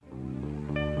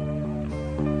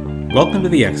Welcome to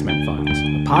the X-Men Files,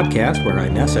 a podcast where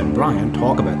Inessa and Brian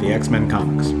talk about the X-Men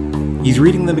comics. He's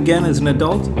reading them again as an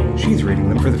adult, she's reading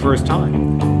them for the first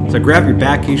time. So grab your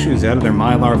back issues out of their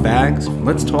Mylar bags, and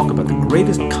let's talk about the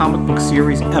greatest comic book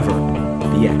series ever,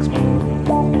 the X-Men.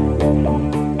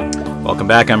 Welcome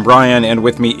back, I'm Brian, and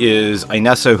with me is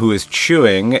Inessa, who is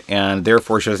chewing, and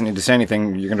therefore she doesn't need to say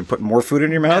anything. You're going to put more food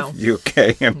in your mouth? No. You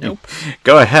okay? Nope.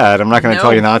 Go ahead, I'm not going to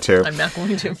tell you not to. I'm not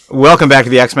going to. Welcome back to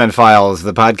the X-Men Files,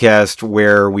 the podcast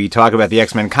where we talk about the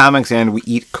X-Men comics and we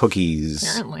eat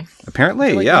cookies. Apparently, I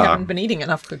feel like yeah. we haven't been eating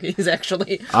enough cookies,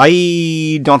 actually.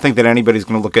 I don't think that anybody's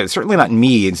going to look at it, certainly not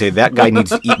me, and say that guy needs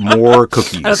to eat more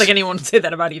cookies. I don't think anyone would say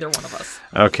that about either one of us.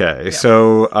 Okay, Yeah.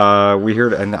 So we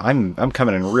heard, and I'm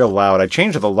coming in real loud. I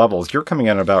changed the levels. You're coming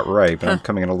in about right, but I'm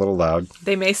coming in a little loud.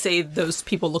 They may say those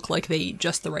people look like they eat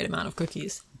just the right amount of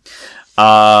cookies.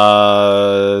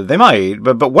 They might,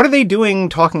 but what are they doing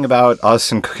talking about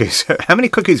us and cookies? How many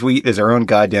cookies we eat is our own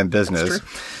goddamn business.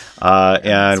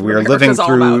 And we are living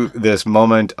through this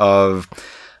moment of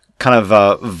kind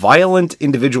of violent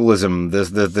individualism,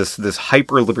 this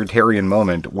hyper-libertarian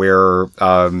moment where,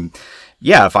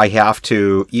 if I have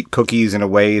to eat cookies in a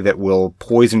way that will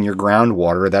poison your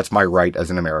groundwater, that's my right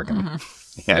as an American.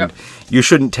 Mm-hmm. And you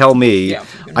shouldn't tell me. Yeah.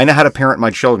 I know how to parent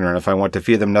my children, and if I want to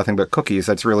feed them nothing but cookies,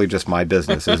 that's really just my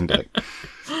business, isn't it?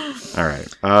 All right.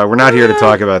 We're not here to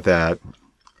talk about that.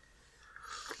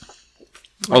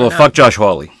 Although, fuck Josh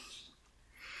Hawley.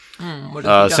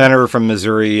 Senator from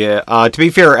Missouri. To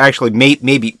be fair, actually,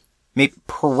 maybe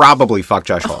probably fuck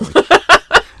Josh Hawley.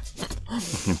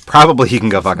 Probably he can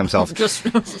go fuck himself.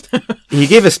 He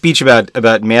gave a speech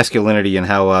about masculinity and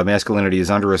how masculinity is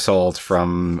under assault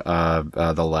from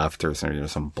the left or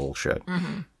some bullshit.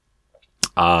 Mm-hmm.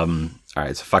 All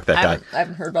right, so fuck that guy. I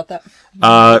haven't heard about that.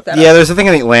 There's a thing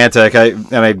in the Atlantic,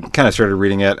 and I kind of started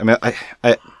reading it. I mean,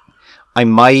 I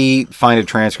might find a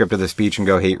transcript of the speech and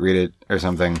go read it or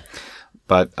something.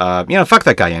 But, fuck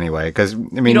that guy anyway, because, I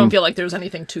mean... You don't feel like there's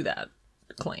anything to that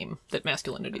claim, that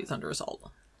masculinity is under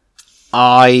assault?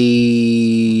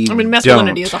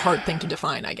 Masculinity is a hard thing to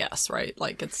define, I guess, right?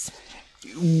 Like, it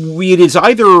is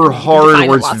either hard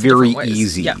or it's very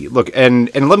easy. Yeah. Look,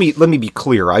 and let me be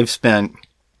clear. I've spent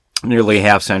nearly a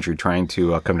half century trying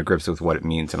to come to grips with what it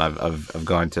means, and I've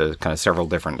gone to kind of several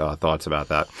different thoughts about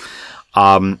that.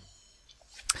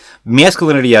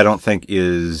 Masculinity, I don't think,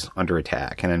 is under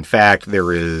attack. And in fact,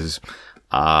 there is,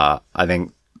 I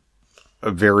think,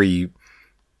 a very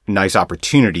nice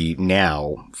opportunity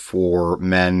now for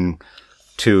men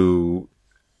to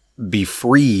be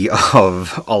free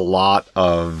of a lot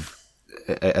of,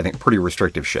 I think, pretty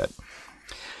restrictive shit.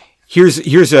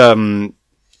 Here's how I'm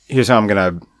going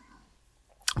to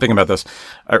think about this.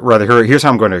 Here's how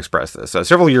I'm going to express this.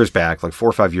 Several years back, like 4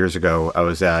 or 5 years ago, I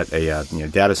was at a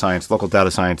local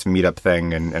data science meetup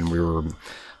thing, and we were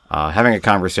having a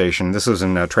conversation. This was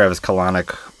in Travis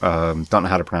Kalanick. Don't know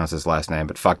how to pronounce his last name,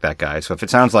 but fuck that guy. So if it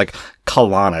sounds like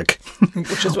Kalanick,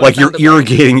 like you're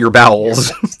irrigating your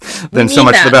bowels, then so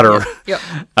much the better. Yep.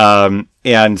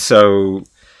 And so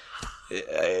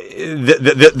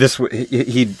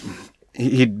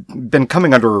he'd been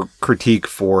coming under critique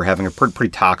for having a pretty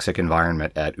toxic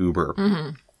environment at Uber. Mm-hmm.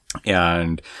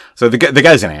 And so the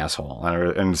guy's an asshole.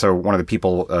 And so one of the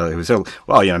people who said,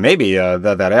 well, maybe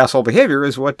that asshole behavior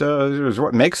is what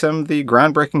makes him the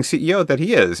groundbreaking CEO that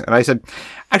he is. And I said,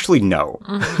 actually, no.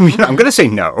 Mm-hmm. I'm going to say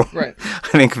no. Right. I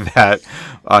think that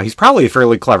he's probably a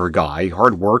fairly clever guy,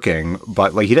 hardworking,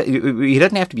 but like he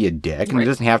doesn't have to be a dick, and he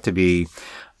doesn't have to be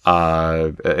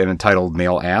an entitled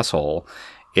male asshole.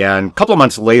 And a couple of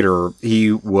months later,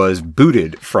 he was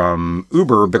booted from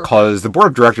Uber because the board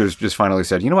of directors just finally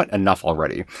said, you know what, enough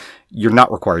already. You're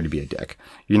not required to be a dick.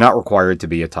 You're not required to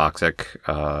be a toxic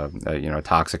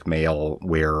male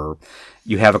where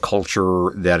you have a culture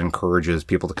that encourages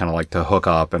people to kind of like to hook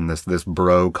up, and this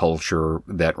bro culture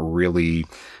that really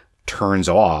turns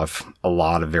off a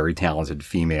lot of very talented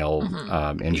female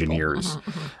engineers.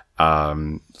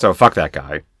 Mm-hmm. So fuck that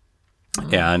guy.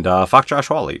 And fuck Josh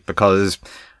Hawley, because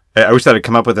I wish that I'd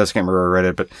come up with this. I can't remember where I read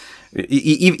it, but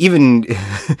even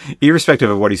irrespective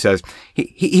of what he says,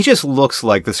 he just looks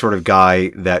like the sort of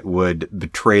guy that would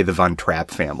betray the Von Trapp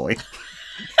family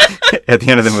at the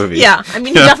end of the movie. Yeah, I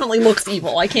mean, he definitely looks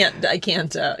evil. I can't,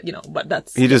 but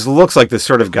that's... He just looks like the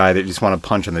sort of guy that you just want to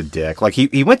punch in the dick. Like,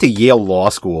 he went to Yale Law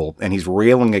School, and he's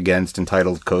railing against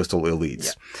entitled coastal elites.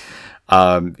 Yeah.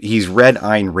 He's read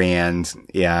Ayn Rand,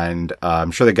 and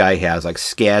I'm sure the guy has like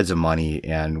scads of money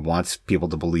and wants people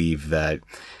to believe that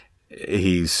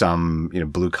he's some,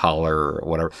 blue collar or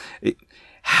whatever.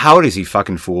 How does he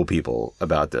fucking fool people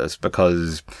about this?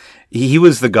 Because he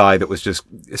was the guy that was just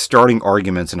starting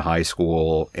arguments in high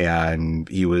school, and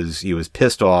he was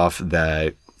pissed off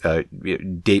that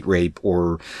date rape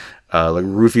or like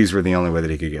roofies were the only way that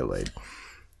he could get laid.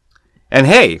 And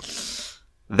hey,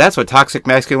 that's what toxic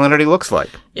masculinity looks like.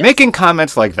 Yeah. Making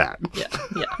comments like that.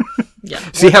 Yeah.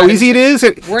 See how easy it is?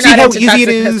 See how easy it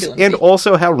is, and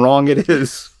also how wrong it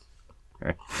is.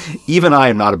 Even I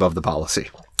am not above the policy.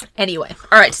 Anyway,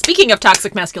 all right. Speaking of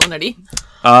toxic masculinity,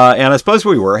 and I suppose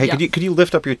we were. Hey, could you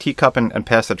lift up your teacup and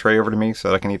pass the tray over to me so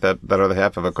that I can eat that other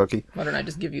half of a cookie? Why don't I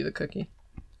just give you the cookie?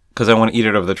 Because I want to eat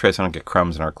it over the tray so I don't get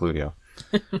crumbs in our Cludio.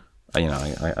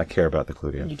 I care about the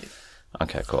Cludio. You do.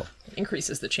 Okay, cool. It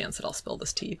increases the chance that I'll spill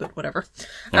this tea, but whatever.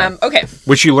 Yeah. Okay.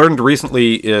 Which you learned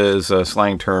recently is a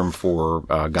slang term for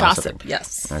gossiping. Gossip,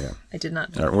 yes. Okay. I did not.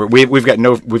 Right, we've got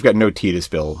no tea to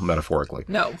spill metaphorically.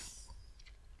 No.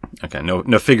 Okay,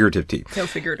 no figurative tea. No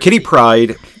figurative Kitty tea.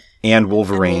 Pryde and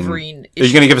Wolverine. Are you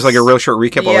going to give us like a real short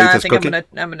recap while I eat this cookie?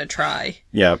 I'm gonna try.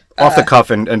 Yeah, off the cuff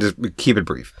and just keep it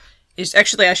brief.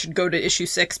 Actually, I should go to issue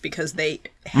 6 because they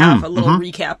have a little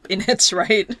recap in it,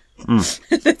 right?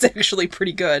 It's actually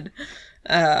pretty good.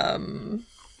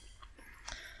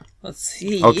 Let's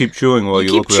see. I'll keep chewing while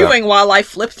you look keep chewing while I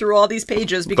flip through all these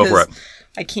pages because go for it.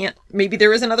 I can't. Maybe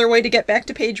there is another way to get back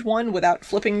to page 1 without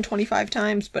flipping 25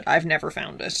 times, but I've never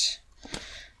found it.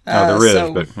 There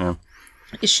is, but yeah.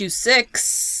 Issue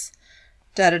 6.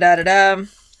 Da-da-da-da-da.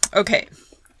 Okay.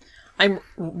 I'm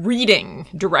reading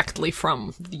directly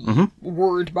from the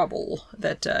word bubble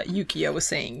that Yukio was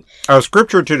saying. Our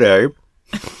scripture today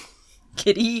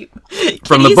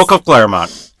from the Book of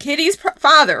Claremont. Kitty's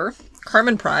father,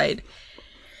 Carmen Pryde,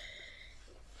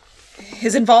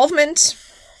 his involvement...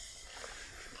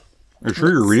 Are you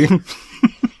sure you're reading?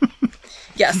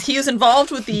 Yes, he is involved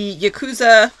with the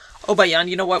Yakuza Obayan.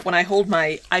 You know what? When I hold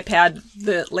my iPad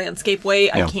the landscape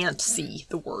way, I can't see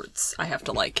the words. I have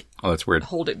to that's weird.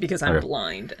 Hold it because I'm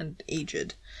blind and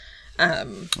aged.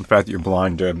 The fact that you're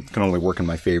blind can only work in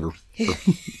my favor. You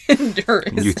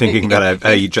you thinking that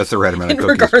I eat just the right amount of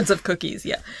cookies. In regards of cookies,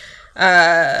 yeah.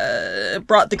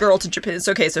 Brought the girl to Japan.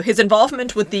 Okay, so his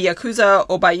involvement with the Yakuza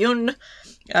Obayun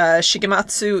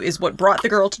Shigematsu is what brought the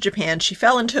girl to Japan. She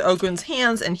fell into Ogun's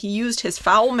hands, and he used his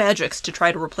foul magics to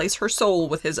try to replace her soul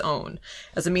with his own,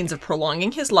 as a means of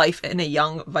prolonging his life in a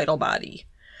young, vital body.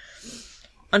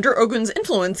 Under Ogun's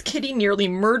influence, Kitty nearly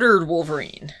murdered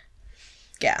Wolverine.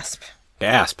 Gasp.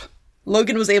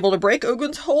 Logan was able to break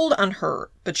Ogun's hold on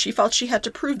her, but she felt she had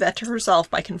to prove that to herself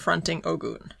by confronting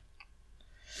Ogun.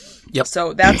 Yep.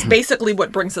 So that's basically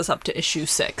what brings us up to issue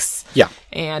 6. Yeah.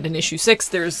 And in issue 6,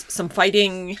 there's some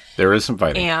fighting. There is some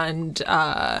fighting. And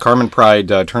Carmen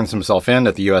Pryde turns himself in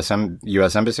at the U.S.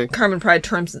 Embassy. Carmen Pryde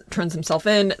turns himself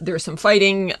in. There's some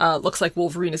fighting. Looks like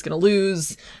Wolverine is going to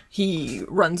lose. He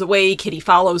runs away. Kitty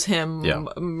follows him. Yeah.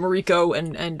 Mariko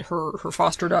and her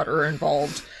foster daughter are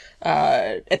involved.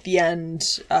 At the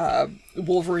end,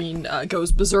 Wolverine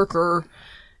goes berserker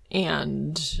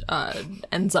and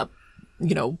ends up,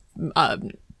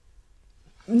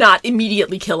 not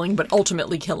immediately killing, but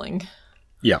ultimately killing.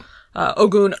 Yeah.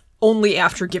 Ogun only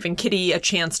after giving Kitty a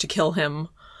chance to kill him,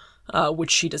 which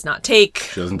she does not take.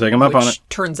 She doesn't take him up on it. Which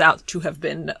turns out to have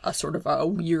been a sort of a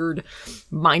weird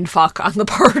mindfuck on the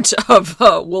part of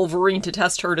Wolverine to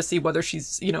test her to see whether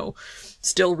she's,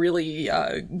 still really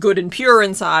good and pure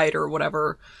inside or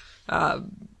whatever.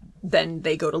 Then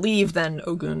they go to leave, then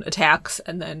Ogun attacks,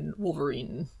 and then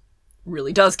Wolverine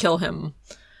really does kill him.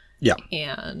 Yeah.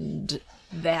 And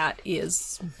that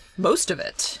is most of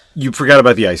it. You forgot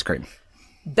about the ice cream.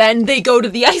 Then they go to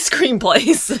the ice cream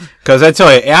place. Because I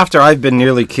tell you, after I've been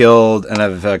nearly killed and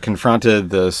I've confronted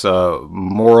this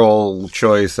moral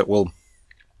choice that will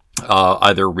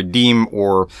either redeem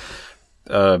or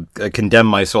condemn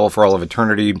my soul for all of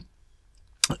eternity,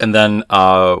 and then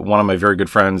one of my very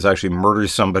good friends actually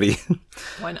murders somebody.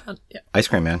 Why not? Yeah. Ice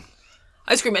cream, man.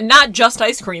 Ice cream, and not just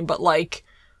ice cream, but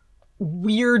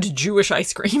weird Jewish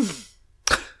ice cream.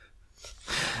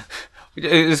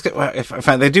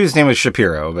 The dude's name was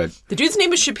Shapiro, but... The dude's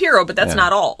name is Shapiro, but that's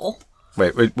not all.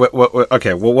 Wait, what,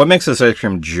 okay, well, what makes this ice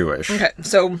cream Jewish? Okay,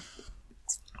 so...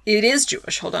 It is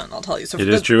Jewish. Hold on, I'll tell you. So it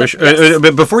is Jewish? Yes.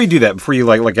 But before you do that, before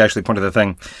you actually point to the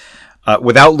thing,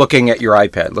 without looking at your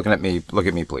iPad, look at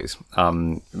me, please.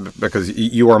 Because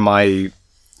you are my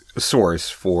source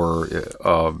for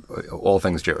all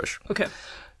things Jewish. Okay.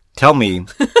 Tell me...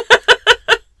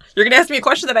 You're going to ask me a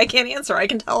question that I can't answer. I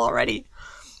can tell already.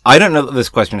 I don't know that this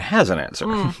question has an answer.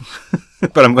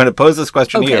 but I'm going to pose this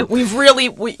question Okay, here. we've really,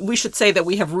 we should say that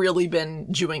we have really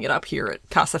been Jewing it up here at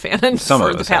Casa Fannin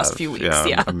for the past few weeks.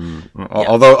 Yeah.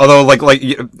 Although, like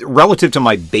relative to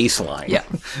my baseline, Yeah.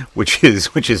 which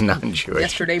is non-Jewish.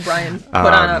 Yesterday, Brian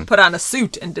put on a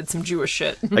suit and did some Jewish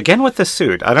shit. Again with the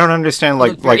suit, I don't understand. You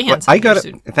look very handsome I in your go to.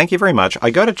 suit. Thank you very much. I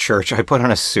go to church. I put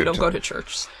on a suit. Don't go to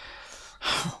church.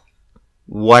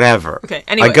 Whatever. Okay,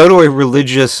 anyway. I go to a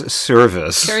religious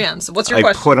service. Carry on. So what's your I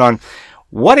question? put on.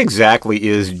 What exactly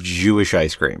is Jewish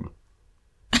ice cream?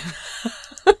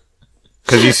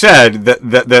 Because you said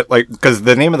that like, because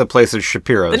the name of the place is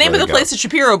Shapiro. The name of the place is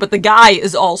Shapiro, but the guy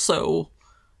is also...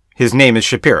 His name is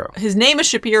Shapiro. His name is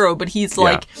Shapiro, but he's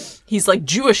like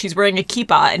Jewish. He's wearing a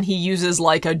kippah, and he uses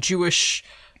like a Jewish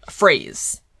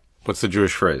phrase. What's the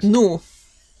Jewish phrase? No.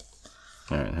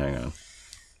 All right, hang on.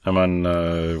 I'm on,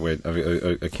 wait,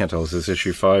 I can't tell. Is this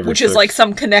issue 5 or Which 6? is like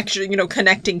some connection,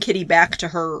 connecting Kitty back to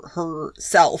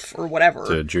herself or whatever.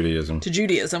 To Judaism. To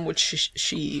Judaism, which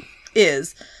she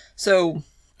is. So...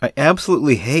 I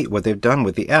absolutely hate what they've done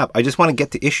with the app. I just want to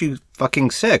get to issue fucking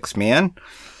 6, man.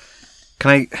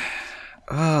 Can I...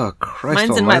 Oh, Christ Mine's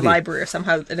almighty. in my library, or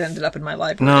somehow it ended up in my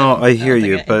library. No, I hear don't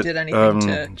you, think but... I did anything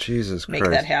to Jesus make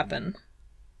Christ. that happen.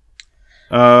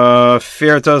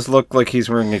 Fear does look like he's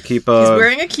wearing a kippah. He's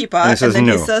wearing a kippah, and then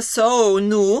nu. he says, so,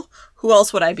 nu. Who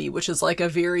else would I be? Which is like a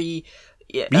very...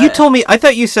 You told me... I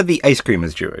thought you said the ice cream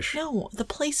is Jewish. No, the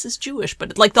place is Jewish,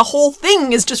 but like the whole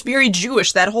thing is just very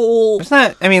Jewish. That whole... It's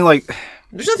not... I mean, like...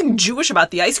 There's nothing Jewish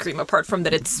about the ice cream apart from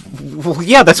that it's... Well,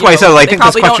 yeah, that's why I said I think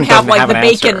this question doesn't have an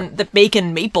answer. The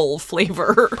bacon maple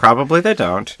flavor. Probably they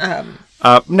don't.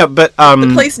 No, but...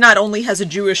 The place not only has a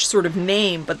Jewish sort of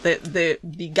name, but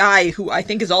the guy, who I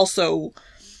think is also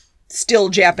still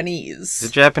Japanese... The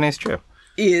Japanese Jew.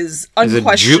 Is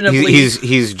unquestionably...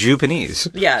 He's Japanese.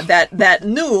 Yeah, that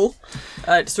new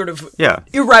sort of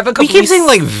irrevocably... He keeps saying,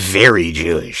 like, very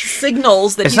Jewish.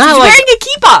 Signals that It's he's not like- wearing a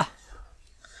kippah.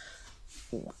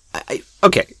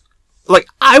 Okay. Like,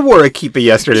 I wore a kippah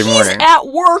yesterday morning. He's at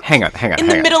work Hang on. in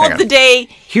the middle of the day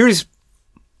Here's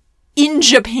in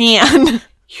Japan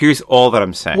all that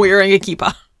I'm saying. wearing a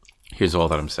kippah. Here's all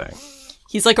that I'm saying.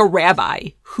 He's like a rabbi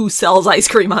who sells ice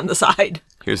cream on the side.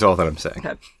 Here's all that I'm saying.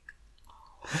 Okay.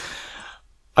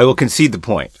 I will concede the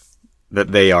point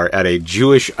that they are at a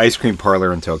Jewish ice cream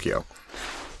parlor in Tokyo.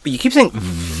 But you keep saying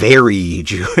very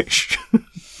Jewish.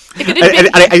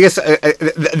 I guess,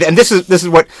 and this is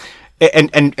what,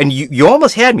 and you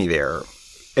almost had me there.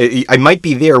 I might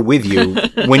be there with you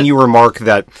when you remark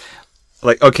that,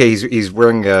 like, okay, he's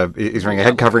wearing a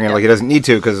head covering and like he doesn't need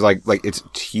to because like it's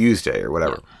Tuesday or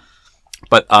whatever.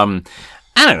 But I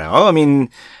don't know. I mean,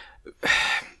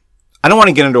 I don't want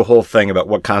to get into a whole thing about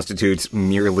what constitutes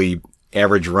merely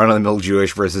average run-of-the-mill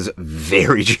Jewish versus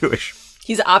very Jewish.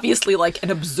 He's obviously like an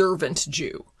observant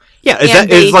Jew. Yeah,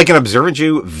 is like an observant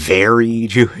Jew very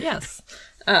Jewish? Yes,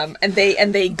 and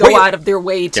they go out of their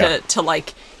way to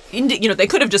like, they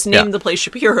could have just named the place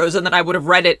Shapiro's, and then I would have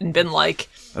read it and been like,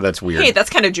 oh, that's weird. Hey,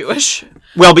 that's kind of Jewish.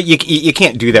 Well, but you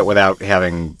can't do that without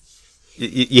having.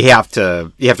 You have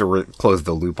to close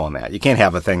the loop on that. You can't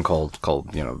have a thing called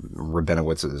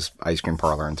Rabinowitz's ice cream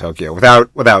parlor in Tokyo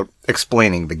without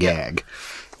explaining the gag.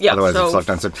 Yeah, otherwise it's left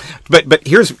unsaid. But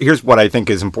here's what I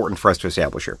think is important for us to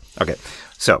establish here. Okay,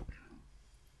 so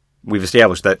we've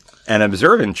established that an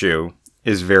observant Jew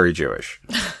is very Jewish.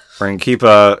 Wearing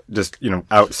kippah just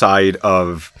outside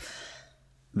of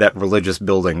that religious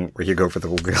building where you go for the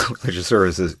religious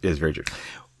services is very Jewish.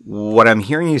 What I'm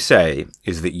hearing you say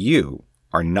is that you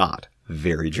are not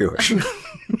very Jewish.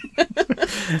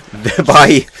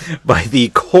 by the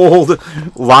cold,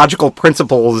 logical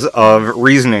principles of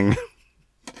reasoning,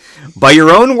 by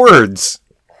your own words,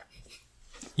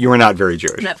 you are not very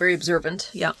Jewish. Not very observant,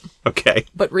 yeah. Okay.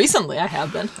 But recently I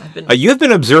have been. You have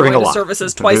been observing a lot.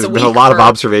 Services twice a week. There's been a lot of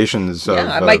observations.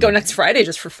 Yeah, I might go next Friday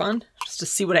just for fun, just to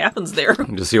see what happens there.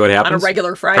 To see what happens? On a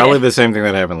regular Friday. Probably the same thing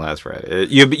that happened last Friday.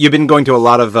 You've been going to a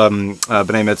lot of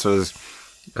B'nai Mitzvahs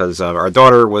because our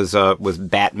daughter was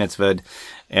bat mitzvahed,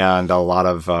 and a lot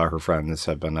of her friends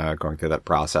have been going through that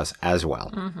process as well.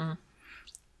 Mm-hmm.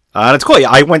 And it's cool. Yeah,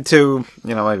 I went to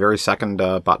my very second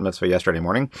bat mitzvah yesterday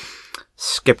morning.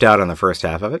 Skipped out on the first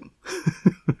half of it.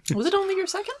 Was it only your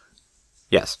second?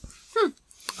 Yes.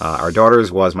 Our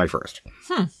daughter's was my first.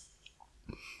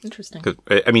 Interesting.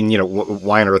 I mean,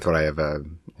 why on earth would I have I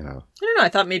don't know. I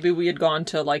thought maybe we had gone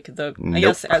to like the.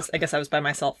 Nope. I guess I was by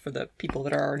myself for the people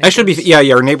that are our neighbors. I should be. Yeah.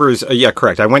 Our neighbors. Yeah,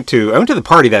 correct. I went to the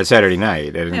party that Saturday night.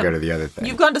 I didn't go to the other thing.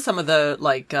 You've gone to some of the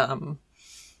like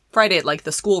Friday, like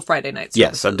the school Friday night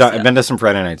services. Yes, I've been to some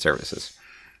Friday night services,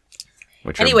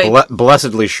 which are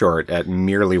blessedly short at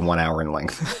merely 1 hour in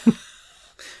length.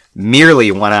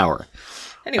 Merely 1 hour.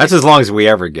 Anyway. That's as long as we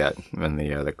ever get in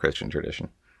the Christian tradition.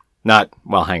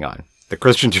 Hang on. The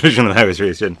Christian tradition that I was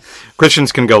raised in,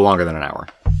 Christians can go longer than an hour.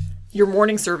 Your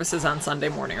morning services on Sunday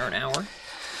morning are an hour?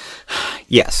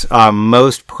 Yes.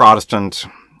 Most Protestant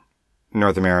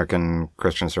North American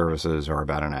Christian services are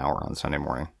about an hour on Sunday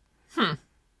morning.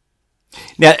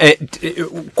 Now,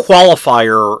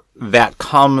 qualifier that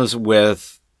comes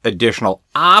with additional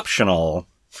optional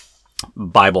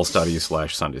Bible study /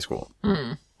 Sunday school.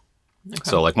 Okay.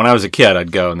 So, like, when I was a kid,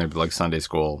 I'd go and there'd be, like, Sunday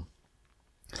school.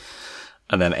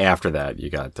 And then after that, you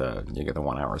get the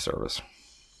 1 hour service.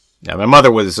 Yeah, my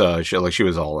mother was, she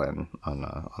was all in on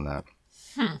that.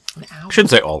 An hour? I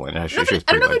shouldn't say all in. She was I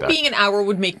don't know like if being an hour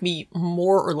would make me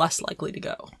more or less likely to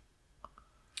go.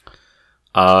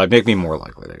 It'd make me more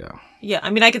likely to go. Yeah,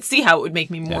 I mean, I could see how it would make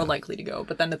me more likely to go,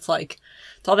 but then it's like,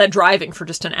 it's all that driving for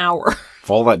just an hour.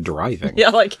 For all that driving? Yeah,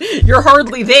 like, you're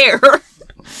hardly there.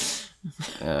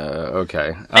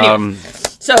 Okay. Anyway,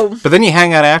 but then you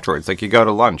hang out afterwards. Like, you go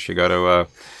to lunch. You go to,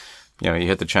 you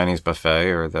hit the Chinese buffet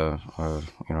or the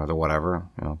whatever,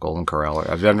 Golden Corral.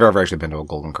 I've never actually been to a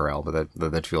Golden Corral, but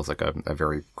that feels like a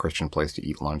very Christian place to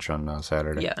eat lunch on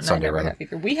Saturday. Yeah, and Sunday, I never have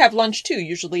either. We have lunch, too,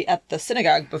 usually at the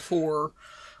synagogue before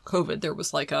COVID. There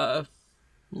was like a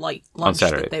light lunch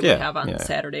that they would have on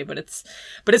Saturday, but it's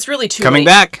really too coming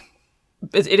late. Back.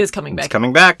 It is coming back. It's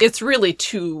coming back. It's really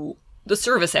the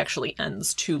service actually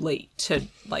ends too late to,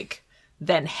 like,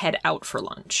 then head out for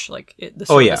lunch. Like, the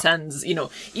service ends,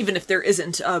 even if there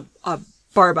isn't a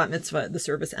bar bat mitzvah, the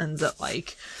service ends at,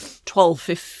 like,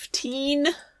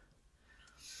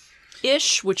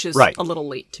 12:15-ish, which is a little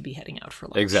late to be heading out for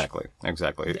lunch. Exactly.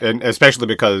 Yeah. And especially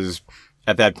because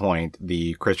at that point,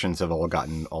 the Christians have all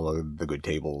gotten all of the good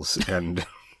tables and...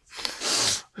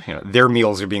 their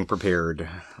meals are being prepared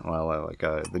while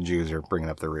the Jews are bringing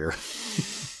up the rear.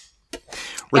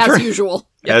 As usual.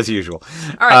 Yep. As usual.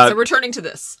 All right, so returning to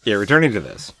this. Yeah, returning to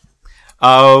this.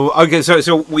 Okay,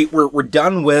 so we're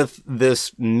done with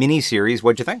this miniseries.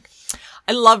 What'd you think?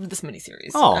 I loved this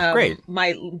miniseries. Oh, great.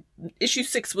 My issue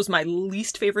 6 was my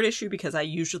least favorite issue because I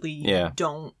usually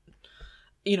don't.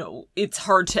 It's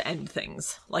hard to end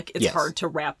things. Like, it's hard to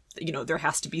wrap, there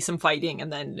has to be some fighting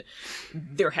and then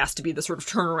there has to be the sort of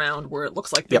turnaround where it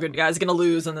looks like the good guy's going to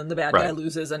lose and then the bad guy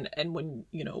loses. And when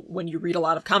you read a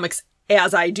lot of comics,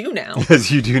 as I do now.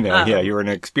 As you do now. You're an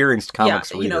experienced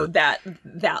comics reader. That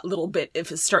little bit,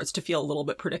 if it starts to feel a little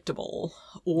bit predictable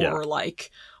or like,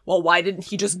 well, why didn't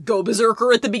he just go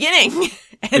berserker at the beginning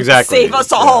and save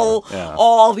us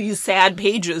all these sad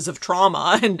pages of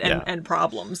trauma and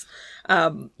problems?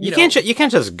 You can't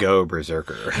just go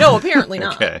berserker. No, apparently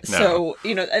not. Okay, no. So,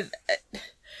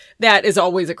 that is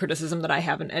always a criticism that I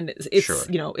have. And it's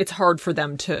it's hard for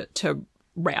them to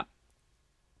wrap.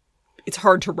 It's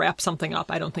hard to wrap something up.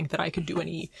 I don't think that I could do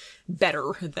any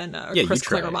better than Chris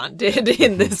Claremont did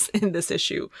in this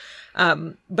issue.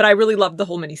 But I really loved the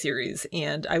whole miniseries,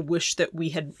 and I wish that we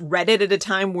had read it at a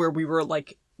time where we were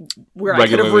like, where I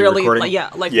could have really,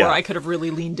 where I could have really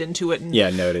leaned into it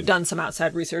and done some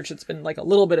outside research. It's been like a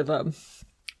little bit of a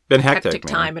hectic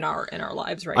time in our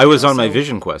lives right now. I was on my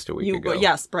Vision Quest a week ago.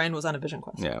 Yes, Brian was on a Vision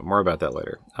Quest. Yeah, more about that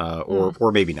later,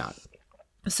 or maybe not.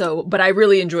 So, but I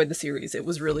really enjoyed the series. It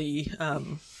was really,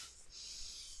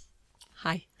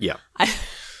 hi. Yeah.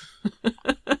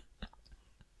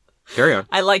 Carry on.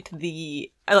 I liked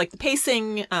the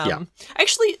pacing.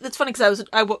 Actually, that's funny because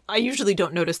I usually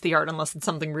don't notice the art unless it's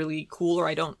something really cool or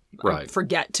I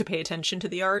forget to pay attention to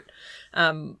the art.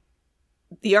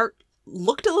 The art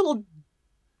looked a little,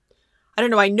 I don't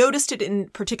know. I noticed it in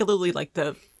particularly like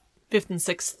the 5th and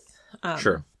 6th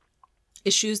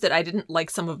issues that I didn't like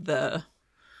some of the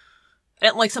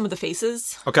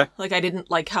faces. Okay. Like, I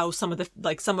didn't like how some of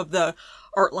the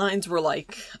art lines were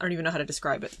like, I don't even know how to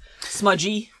describe it,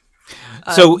 smudgy.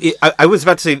 So I was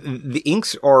about to say the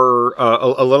inks are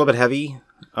a little bit heavy.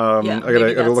 I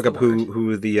gotta look up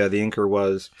who the inker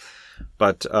was,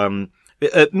 but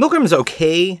Milgram's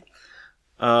okay.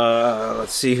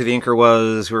 Let's see who the inker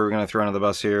was. Who are we gonna throw under the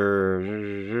bus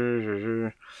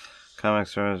here?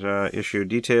 Comics issue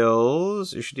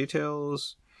details.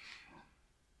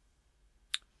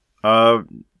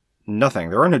 Nothing.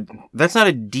 That's not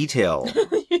a detail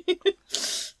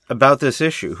about this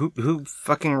issue. Who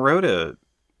fucking wrote a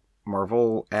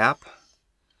Marvel app?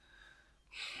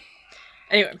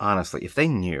 Anyway, honestly, if they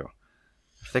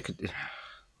could,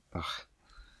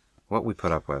 what we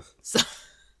put up with.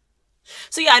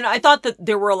 So yeah, I thought that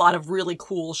there were a lot of really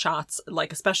cool shots,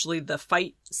 like especially the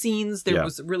fight scenes. There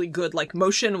was really good like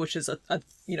motion, which is and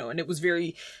it was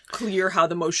very clear how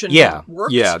the motion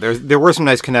worked. Yeah, there were some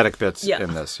nice kinetic bits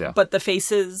in this. Yeah, but the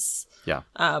faces Yeah.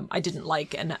 I didn't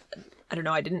like, and I don't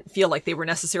know, I didn't feel like they were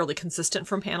necessarily consistent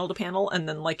from panel to panel. And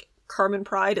then like Carmen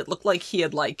Pryde, it looked like he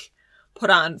had like put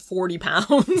on 40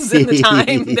 pounds in the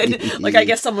time that, like, I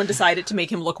guess someone decided to make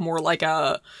him look more like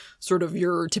a sort of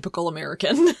your typical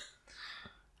American.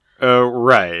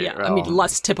 Right. Yeah, I mean,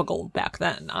 less typical back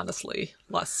then, honestly.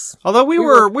 Less. Although we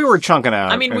were chunking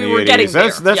out. I mean, in we the were 80s. getting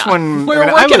there. That's when we were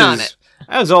working on it.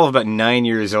 I was all of about 9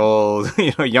 years old,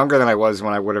 younger than I was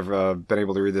when I would have been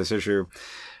able to read this issue,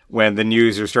 when the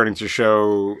news are starting to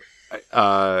show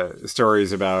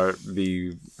stories about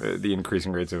the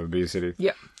increasing rates of obesity.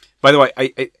 Yeah. By the way,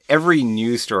 I every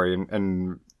news story,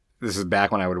 and this is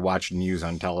back when I would watch news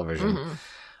on television,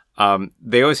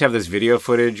 they always have this video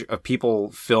footage of people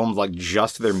filmed like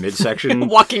just their midsection.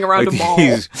 Walking around like a mall.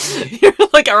 You're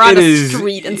like around a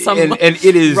street in some and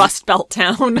it is, Rust Belt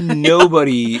town.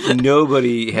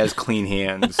 nobody has clean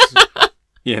hands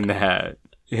in that.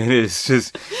 It is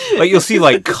just like you'll see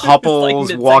like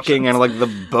couples like walking and like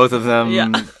both of them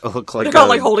look like they're all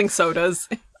like holding sodas.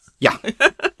 Yeah.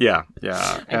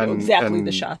 I know exactly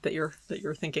the shot that you're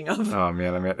thinking of. Oh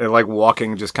man, I mean, they're like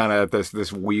walking just kind of at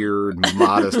this weird,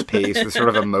 modest pace, this sort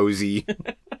of a mosey,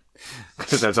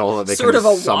 because that's all that they sort can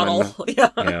of a summon. waddle. Yeah,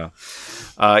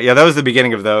 that was the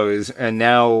beginning of those, and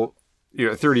now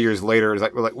 30 years later, it's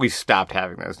like we've stopped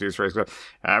having those news stories.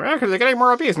 Because they're getting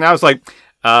more obese. Now it's like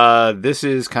this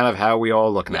is kind of how we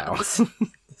all look now.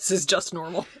 This is just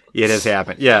normal. It has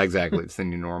happened. Yeah, exactly. It's the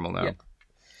new normal now. Yeah.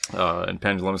 And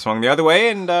pendulum swung the other way,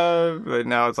 and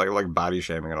now it's like body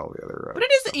shaming and all the other. But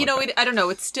it is, I don't know.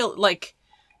 It's still like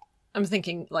I'm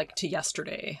thinking like to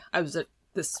yesterday. I was at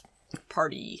this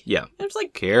party. Yeah, it was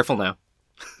like careful now.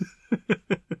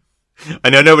 I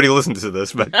know nobody listens to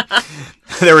this, but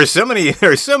there were so many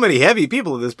heavy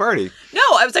people at this party. No,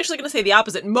 I was actually going to say the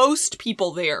opposite. Most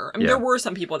people there. I mean, there were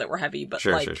some people that were heavy, but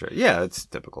sure. Yeah, it's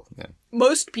typical. Yeah,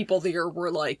 most people there were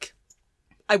like.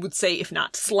 I would say, if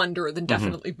not slender, then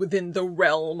definitely within the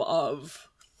realm of,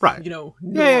 right.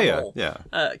 Normal. Yeah.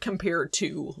 Compared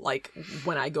to like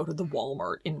when I go to the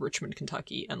Walmart in Richmond,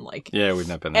 Kentucky, and like we've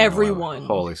not been there. Everyone,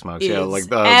 holy smokes,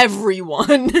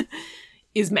 everyone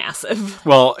is massive.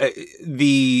 Well,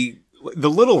 the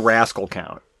little rascal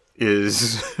count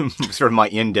is sort of my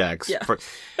index. Yeah.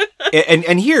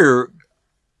 And here,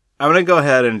 I'm going to go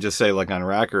ahead and just say, like on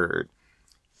record,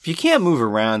 if you can't move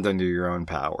around under your own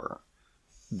power,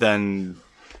 then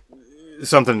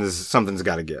something's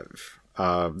got to give.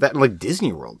 That like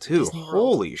Disney World too.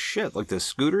 Holy shit! Like the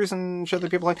scooters and shit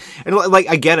that people like, and like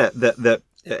I get it that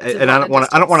and I don't want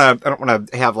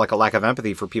to have like a lack of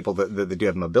empathy for people that do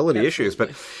have mobility issues, but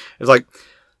it's like,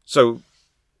 so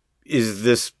is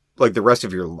this like the rest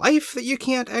of your life that you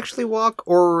can't actually walk,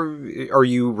 or are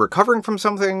you recovering from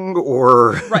something,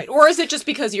 or right, or is it just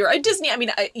because you're at Disney? I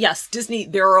mean, yes, Disney.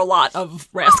 There are a lot of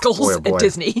rascals at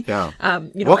Disney. Yeah,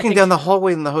 walking down the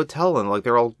hallway in the hotel, and like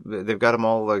they've got them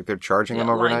all like they're charging them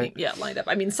overnight. Lined up.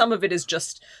 I mean, some of it is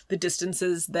just the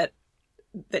distances that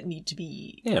need to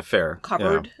be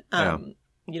covered. Yeah.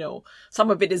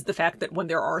 Some of it is the fact that when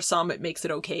there are some, it makes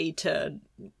it okay to,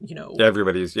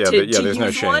 everybody's, there's no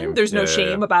shame. One. There's no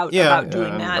shame about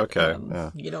doing that. Okay.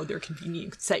 They're convenient.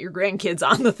 You can set your grandkids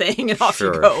on the thing and off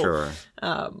you go. Sure.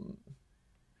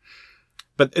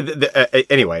 But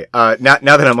anyway, now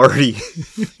that I'm already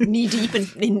knee deep in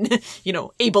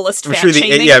ableist fat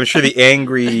shaming. I'm sure the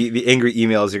angry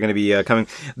emails are going to be coming.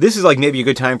 This is like maybe a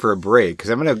good time for a break because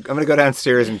I'm gonna go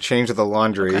downstairs and change the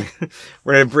laundry. Okay.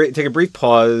 We're gonna take a brief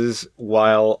pause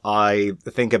while I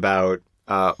think about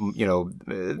my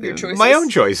own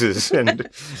choices and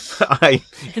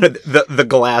the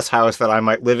glass house that I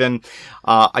might live in.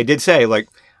 I did say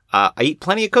I eat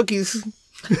plenty of cookies.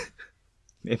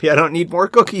 Maybe I don't need more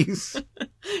cookies.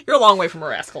 You're a long way from a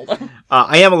rascal, though.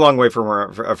 I am a long way from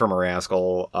a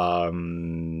rascal.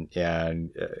 And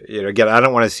again, I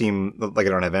don't want to seem like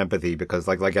I don't have empathy because,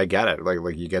 like I get it. Like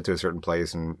you get to a certain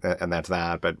place and that's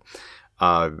that. But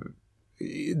the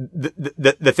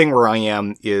thing where I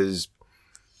am is,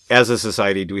 as a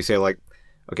society, do we say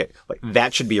okay,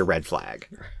 that should be a red flag?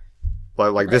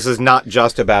 Like this is not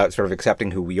just about sort of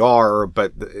accepting who we are,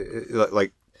 but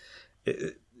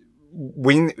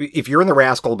if you're in the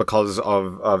rascal because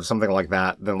of something like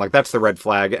that, then that's the red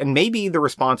flag. And maybe the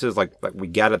response is like we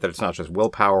get it that it's not just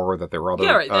willpower, that there are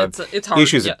other it's hard.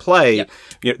 issues at play.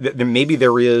 Yeah. Maybe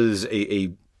there is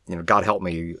a God help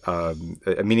me, a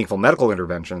meaningful medical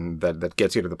intervention that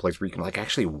gets you to the place where you can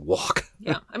actually walk.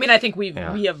 Yeah, I mean, I think we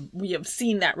have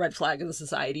seen that red flag in the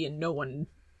society, and no one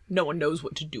knows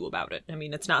what to do about it. I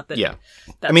mean, it's not that. Yeah,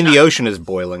 I mean, the ocean is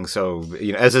boiling, so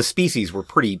as a species, we're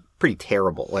pretty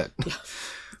terrible at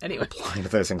Anyway. Applying to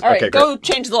those things. All right, okay, go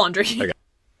change the laundry. Okay.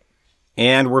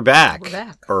 And we're back. We're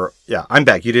back. Or, yeah, I'm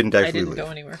back. You didn't actually I didn't leave. go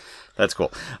anywhere. That's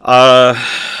cool.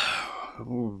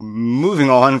 Moving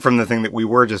on from the thing that we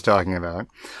were just talking about.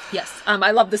 Yes,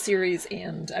 I love the series,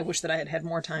 and I wish that I had had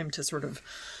more time to sort of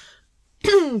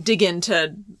dig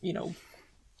into,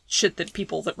 shit that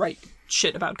people that write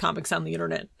shit about comics on the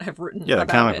internet have written. Yeah, about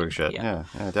comic it. book shit. Yeah,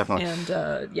 definitely.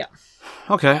 And yeah.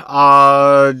 Okay.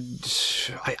 I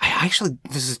actually,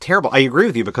 this is terrible. I agree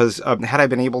with you because had I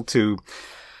been able to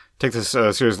take this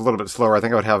series a little bit slower, I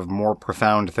think I would have more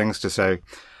profound things to say.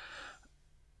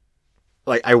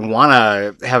 Like, I want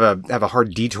to have a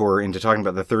hard detour into talking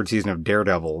about the third season of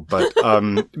Daredevil, but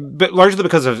but largely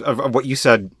because of what you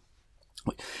said.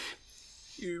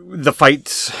 The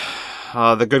fights,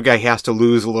 the good guy has to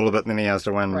lose a little bit, and then he has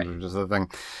to win, right. Which is the thing.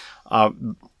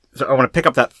 So I want to pick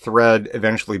up that thread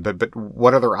eventually, but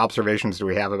what other observations do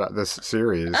we have about this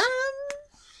series?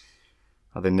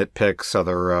 Other nitpicks,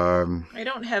 other I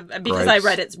don't have, because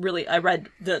gripes. I read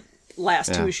the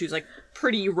last two issues like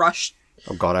pretty rushed.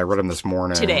 Oh God, I read them this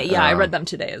morning. Today, yeah, I read them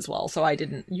today as well. So I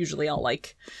didn't usually.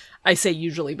 I say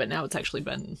usually, but now it's actually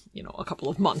been a couple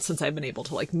of months since I've been able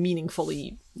to like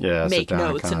meaningfully make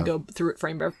notes and go through it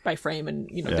frame by frame. And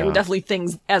there were definitely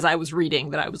things as I was reading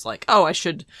that I was like, oh, I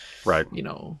should, right?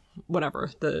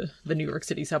 Whatever the New York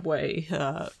City subway,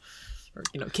 or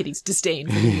Kitty's disdain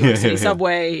for the New York City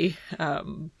subway.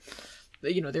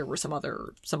 There were some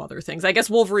other things. I guess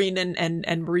Wolverine and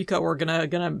Mariko are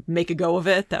gonna make a go of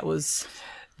it.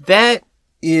 That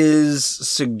is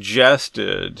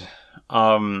suggested.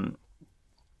 But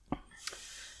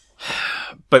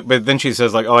then she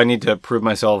says like, oh, I need to prove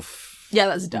myself. Yeah,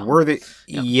 that's dumb. Worthy.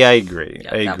 Yep. Yeah, I agree.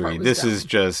 Yeah, I agree. This dumb. is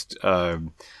just.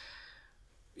 Can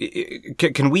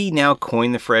we now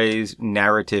coin the phrase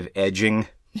narrative edging?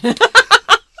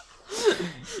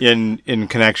 In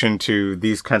connection to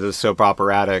these kinds of soap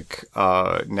operatic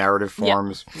narrative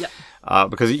forms. Yeah.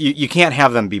 Because you can't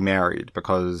have them be married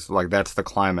because like that's the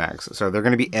climax. So they're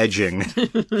going to be edging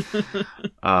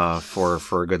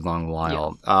for a good long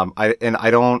while. Yeah.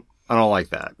 I don't like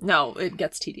that. No, it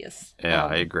gets tedious. Yeah,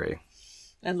 I agree.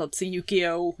 And let's see,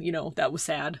 Yukio, that was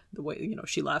sad. The way,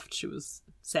 she left, she was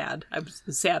sad. I was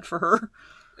sad for her.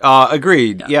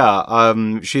 Agreed.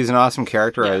 Yeah. She's an awesome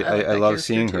character. Yeah, I love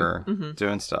seeing her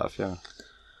doing stuff. Yeah.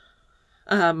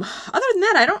 Other than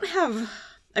that, I don't have.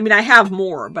 I mean, I have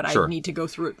more, but Sure. I need to go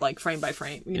through it like frame by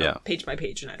frame, page by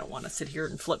page, and I don't want to sit here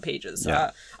and flip pages.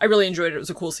 Yeah. I really enjoyed it. It was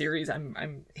a cool series.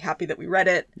 I'm happy that we read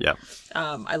it. Yeah.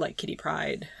 I like Kitty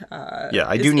Pryde.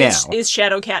 I do now. Is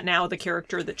Shadowcat now the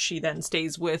character that she then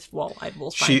stays with? Well,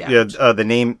 will find out. Yeah. The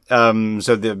name.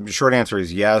 So the short answer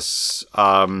is yes.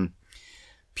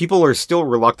 People are still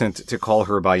reluctant to call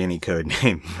her by any code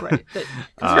name. Right.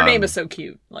 Because her name is so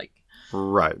cute. Like.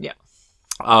 Right. Yeah.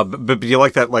 But do you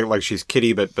like that? Like she's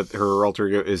Kitty, but her alter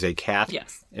ego is a cat.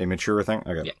 Yes. A mature thing.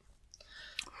 Okay.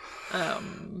 Yeah.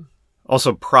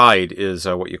 Also, Pride is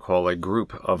what you call a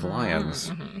group of lions.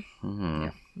 Mm-hmm.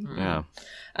 Yeah.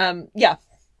 Yeah. Yeah.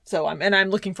 So I'm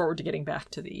looking forward to getting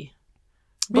back to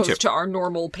to our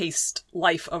normal paced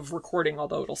life of recording,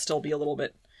 although it'll still be a little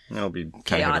bit It'll be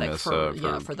chaotic for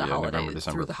the holidays, November,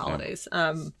 December, through the holidays.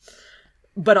 Yeah.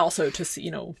 But also to see,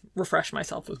 refresh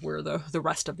myself with where the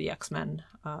rest of the X-Men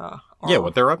are. Yeah,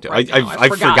 what they're up to. Right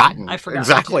I've forgotten.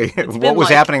 Exactly what was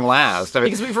happening last.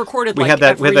 Because we've recorded we had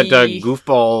that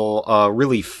goofball,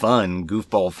 really fun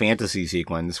goofball fantasy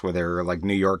sequence where they're like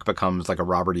New York becomes like a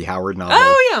Robert E. Howard novel.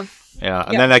 Oh yeah. Yeah,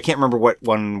 and then I can't remember what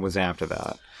one was after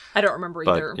that. I don't remember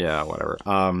either. Yeah, whatever.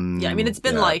 It's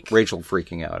been like Rachel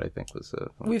freaking out, I think was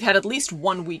we've had at least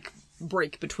 1 week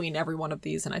break between every one of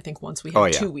these, and I think once we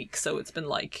had 2 weeks, so it's been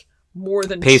like more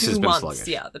than pace 2 has months. Been sluggish.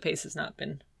 Yeah, the pace has not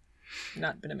been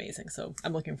amazing. So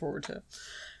I'm looking forward to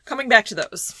coming back to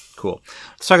those. Cool.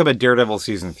 Let's talk about Daredevil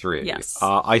season 3. Yes.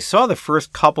 I saw the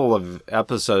first couple of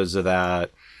episodes of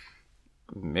that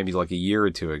maybe like a year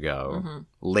or two ago.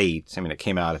 Late. I mean, it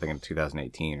came out I think in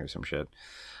 2018 or some shit.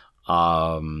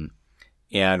 And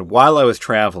while I was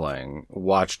traveling,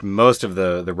 watched most of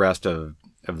the rest of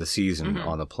the season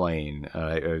on the plane.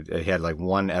 I had like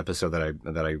one episode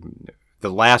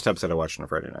the last episode I watched on a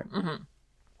Friday night.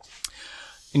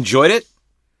 Enjoyed it.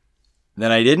 Then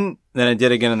I didn't. Then I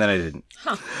did again, and then I didn't.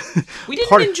 Huh. We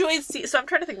didn't enjoy. So I'm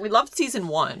trying to think. We loved season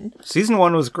 1. Season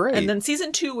 1 was great, and then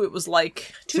season 2, it was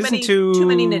like too many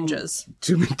ninjas.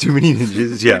 Too many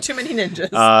ninjas. Yeah, too many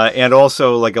ninjas. And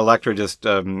also like Elektra just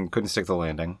couldn't stick the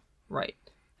landing. Right,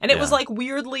 and it was like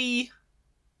weirdly,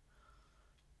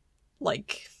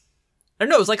 like I don't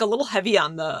know. It was like a little heavy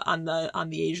on the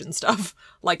Asian stuff.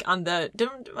 Like on the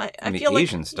I feel like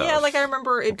Asian stuff. Yeah, like I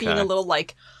remember it being Okay.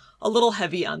 a little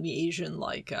heavy on the Asian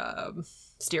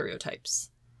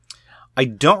stereotypes. I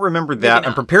don't remember that. not.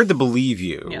 I'm prepared to believe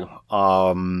you. Yeah.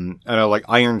 I know, like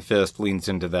Iron Fist leans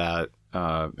into that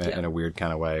in a weird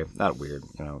kind of way. Not weird,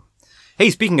 you know.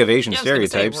 Hey, speaking of Asian Yeah, I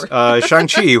was gonna stereotypes,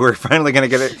 Shang-Chi, we're finally going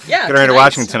to get Yeah, around to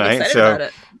watching I'm tonight. excited So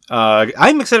about it.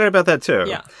 I'm excited about that too.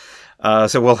 Yeah.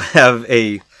 So we'll have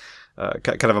a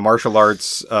kind of a martial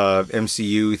arts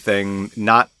MCU thing,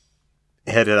 not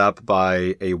headed up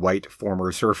by a white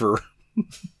former surfer.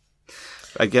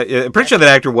 I'm pretty sure that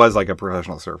actor was like a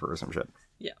professional surfer or some shit.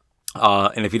 Yeah.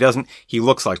 And if he doesn't, he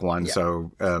looks like one. Yeah.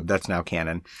 So that's now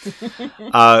canon.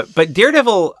 But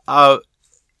Daredevil,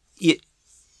 it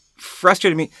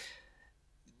frustrated me.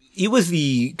 It was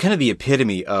the kind of the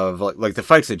epitome of like the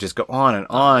fights that just go on and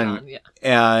on. Yeah.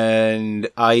 And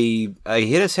I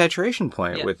hit a saturation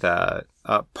point with that.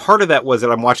 Part of that was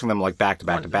that I'm watching them like back to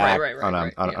back to back on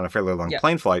a fairly long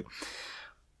plane flight.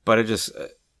 But it just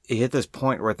it hit this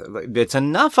point where it's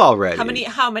enough already.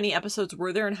 How many episodes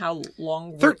were there, and how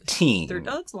long? 13. Oh,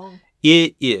 that's long.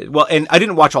 It is. Well, and I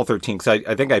didn't watch all 13 because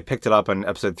I think I picked it up on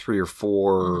episode 3 or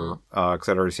 4 because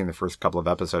I'd already seen the first couple of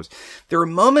episodes. There were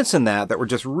moments in that were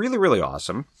just really, really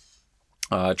awesome.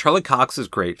 Charlie Cox is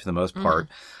great for the most part.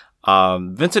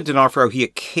 Vincent D'Onofrio, he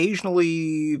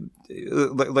occasionally,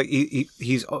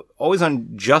 he's always on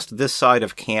just this side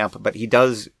of camp, but he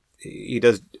does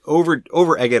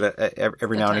over egg it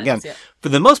every now and again. Yeah. For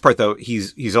the most part, though,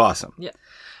 he's awesome. Yeah.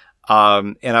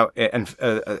 And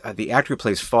the actor who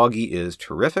plays Foggy is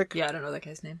terrific. Yeah, I don't know that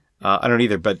guy's name. I don't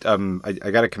either, but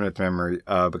I got to commit to memory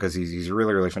because he's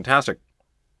really, really fantastic.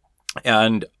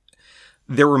 And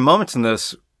there were moments in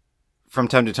this from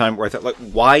time to time where I thought, like,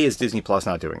 why is Disney Plus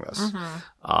not doing this?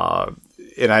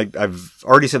 And I've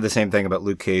already said the same thing about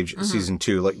Luke Cage season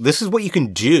 2. Like, this is what you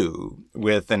can do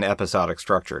with an episodic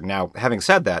structure. Now, having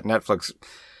said that, Netflix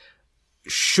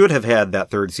should have had that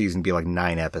third season be like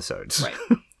 9 episodes.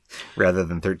 Right. Rather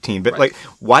than 13. But like,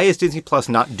 why is Disney Plus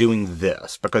not doing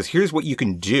this? Because here's what you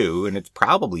can do, and it's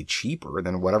probably cheaper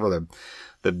than whatever the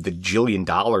 $1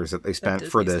 jillion that they spent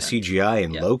for the CGI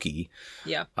in Loki.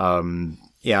 Yeah.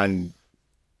 And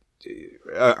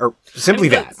or simply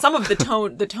that. Some of the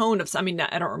tone of, I mean,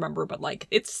 I don't remember, but like,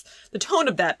 it's, the tone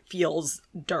of that feels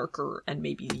darker and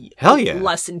maybe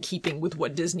less in keeping with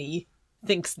what Disney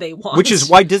thinks they want. Which is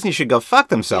why Disney should go fuck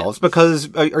themselves,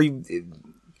 because are you...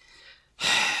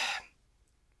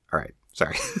 All right,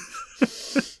 sorry.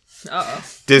 Uh-oh.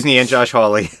 Disney and Josh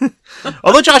Hawley.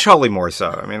 Although Josh Hawley more so.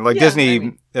 I mean, like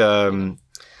Disney...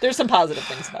 there's some positive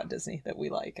things about Disney that we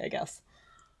like, I guess.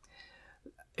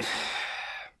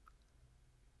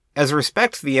 As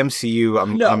respects the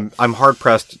MCU, I'm hard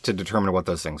pressed to determine what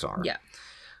those things are. Yeah.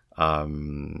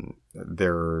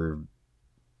 They're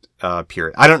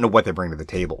period. I don't know what they bring to the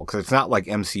table, because it's not like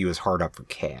MCU is hard up for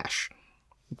cash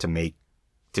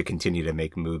to continue to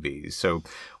make movies. So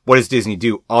what does Disney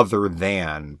do other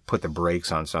than put the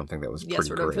brakes on something that was pretty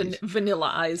sort great? Of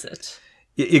vanilla-ize it.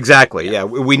 Exactly. Yeah.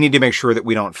 We need to make sure that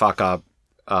we don't fuck up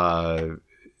the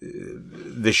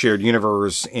shared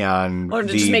universe and or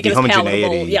the, just make the it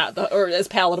homogeneity. or as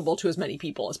palatable to as many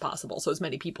people as possible. So as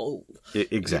many people,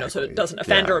 exactly. So it doesn't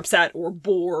offend or upset or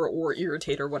bore or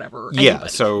irritate or whatever. Yeah.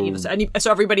 Anybody.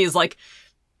 So everybody is like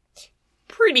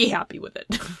pretty happy with it.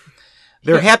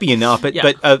 They're happy enough, but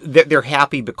they're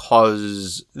happy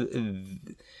because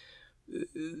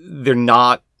they're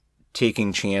not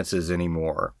taking chances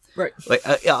anymore. Right. Like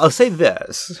I'll say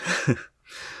this,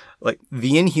 like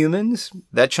the Inhumans,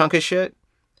 that chunk of shit,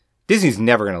 Disney's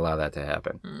never going to allow that to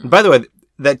happen. By the way,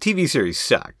 that TV series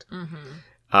sucked,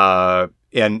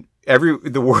 and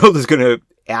the world is going to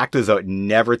act as though it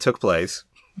never took place.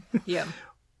 Yeah.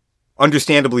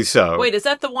 Understandably so. Wait, is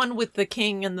that the one with the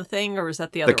king and the thing, or is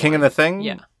that the other one? The king and the thing?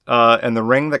 Yeah. And the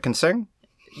ring that can sing?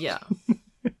 Yeah.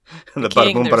 And the king,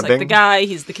 bada boom, there's bada like bing? the guy,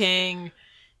 he's the king,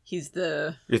 he's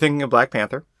the... You're thinking of Black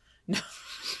Panther? No.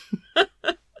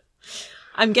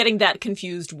 I'm getting that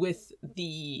confused with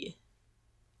the...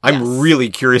 I'm really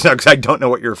curious now, because I don't know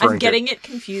what you're referring to. I'm getting it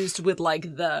confused with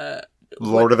like the...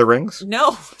 Lord of the Rings?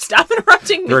 No, stop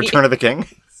interrupting me. The Return of the King?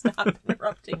 Stop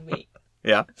interrupting me.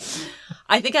 Yeah.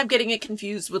 I think I'm getting it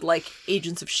confused with like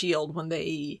Agents of S.H.I.E.L.D. when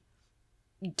they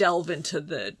delve into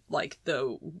the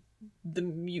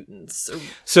mutants.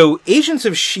 So Agents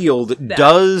of S.H.I.E.L.D.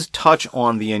 does touch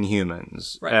on the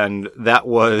Inhumans. Right. And that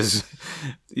was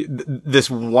this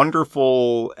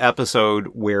wonderful episode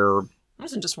where... It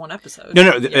wasn't just one episode.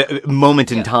 No, a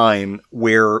moment in time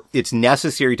where it's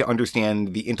necessary to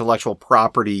understand the intellectual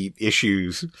property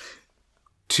issues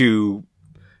to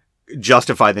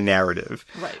justify the narrative.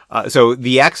 Right. So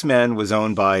the X-Men was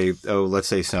owned by, let's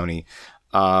say Sony.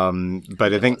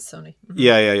 But I think Sony.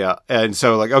 Yeah. And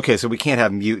so like, okay, so we can't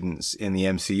have mutants in the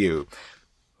MCU.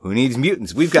 Who needs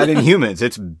mutants? We've got Inhumans.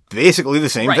 It's basically the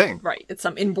same thing. Right. It's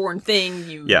some inborn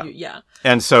thing. Yeah.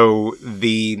 And so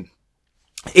the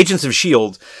Agents of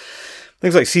S.H.I.E.L.D.,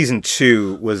 things like season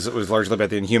 2 was largely about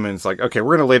the Inhumans. Like, okay,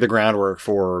 we're going to lay the groundwork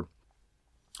for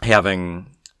having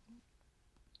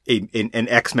an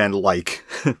X-Men-like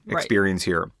experience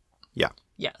here. Yeah.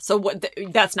 Yeah. So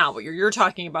that's not what you're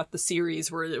talking about. The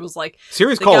series where it was like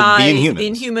series called The Inhumans. The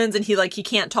Inhumans, and he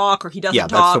can't talk or he doesn't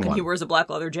talk, and he wears a black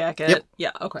leather jacket. Yep.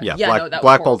 Yeah. Okay. Yeah.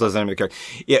 Black Bolt doesn't even care.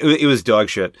 Yeah. It was dog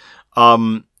shit.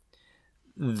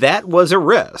 That was a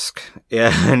risk,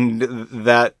 and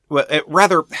that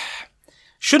rather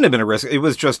shouldn't have been a risk. It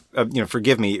was just,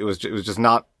 forgive me. It was just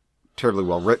not terribly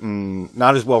well written,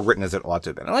 not as well written as it ought to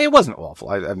have been. It wasn't awful.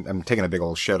 I'm taking a big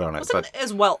old shit on it. It wasn't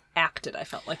as well acted, I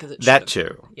felt like, as it should that have too.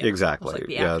 been. Yeah. Exactly. It was like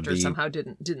the actor somehow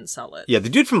didn't sell it. Yeah, the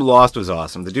dude from Lost was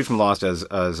awesome. The dude from Lost as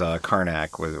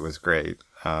Karnak was great.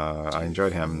 I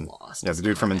enjoyed him. Lost the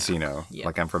dude from Karnak. Encino. Yeah.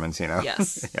 Like I'm from Encino.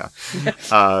 Yes. Yeah.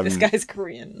 This guy's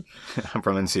Korean. I'm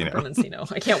from Encino. From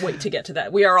Encino. I can't wait to get to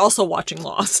that. We are also watching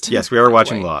Lost. Yes, we are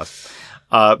watching Lost.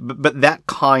 But that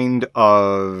kind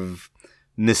of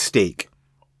mistake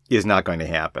is not going to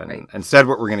happen. Right. Instead,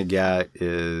 what we're going to get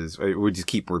is, we just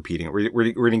keep repeating it.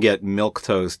 We're going to get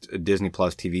milquetoast Disney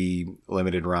Plus TV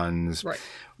limited runs,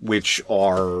 which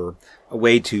are a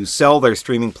way to sell their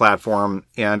streaming platform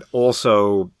and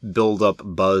also build up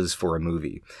buzz for a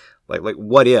movie. Like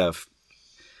What If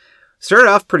started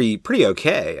off pretty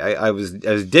okay. I was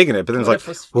digging it, but then it's like,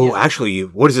 actually,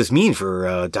 what does this mean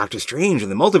for Doctor Strange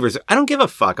and the multiverse? I don't give a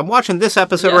fuck. I'm watching this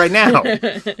episode right now,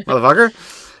 motherfucker.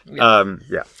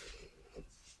 Yeah.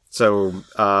 So,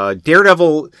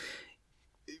 Daredevil,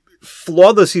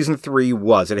 flawed though season 3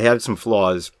 was, it had some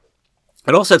flaws.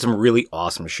 It also had some really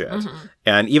awesome shit. Mm-hmm.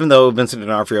 And even though Vincent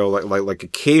D'Onofrio, like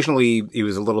occasionally he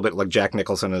was a little bit like Jack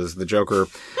Nicholson as the Joker,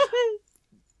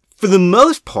 for the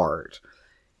most part,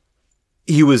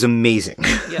 he was amazing.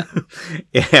 Yeah.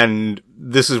 And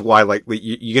this is why, like,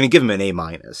 you're going to give him an A-,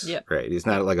 right? He's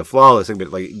not like a flawless thing, but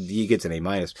like he gets an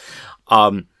A-.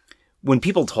 When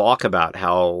people talk about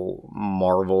how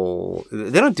Marvel,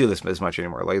 they don't do this as much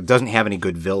anymore. Like, it doesn't have any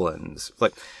good villains.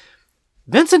 Like,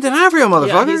 Vincent D'Onofrio,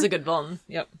 motherfucker. Yeah, he's a good villain.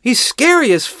 Yep. He's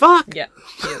scary as fuck. Yeah,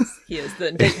 he is. He is.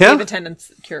 The David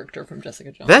Tennant's character from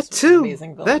Jessica Jones. That too.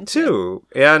 Amazing villain. That too.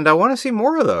 Yeah. And I want to see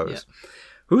more of those. Yeah.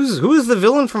 Who is the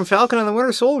villain from Falcon and the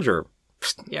Winter Soldier?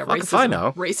 Yeah, racism. If I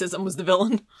know. Racism was the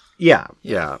villain. Yeah.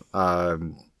 All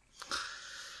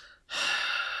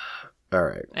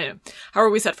right. Anyway, how are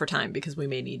we set for time? Because we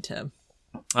may need to.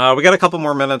 We got a couple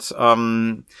more minutes.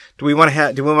 Do we want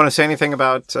to say anything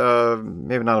about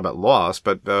maybe not about Lost,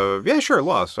 but yeah, sure,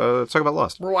 Lost. Let's talk about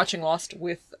Lost. We're watching Lost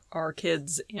with our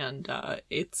kids, and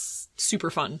it's super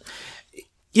fun.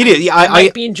 It is. Yeah, I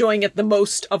might be enjoying it the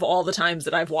most of all the times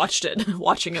that I've watched it,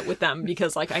 watching it with them,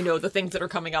 because like I know the things that are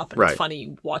coming up, and it's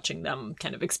funny watching them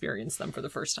kind of experience them for the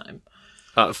first time.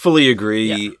 Fully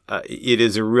agree. Yeah. It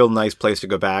is a real nice place to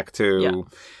go back to.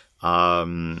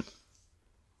 Yeah.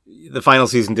 The final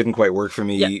season didn't quite work for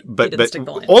me, but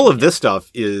all of this stuff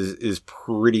is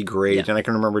pretty great, and I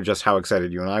can remember just how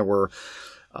excited you and I were.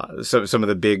 So some of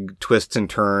the big twists and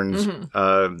turns,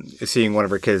 seeing one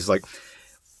of our kids like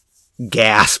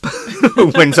gasp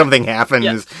when something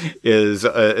happens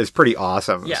is pretty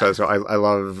awesome. Yeah. So I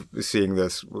love seeing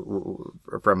this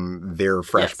from their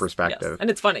fresh perspective. Yes. And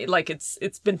it's funny, like it's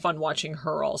been fun watching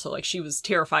her also. Like she was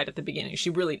terrified at the beginning. She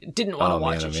really didn't want to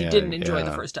watch it. She didn't enjoy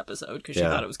the first episode because she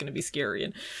thought it was going to be scary,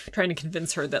 and trying to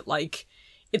convince her that like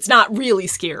it's not really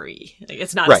scary. Like,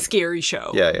 it's not a scary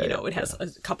show. It has a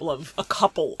couple of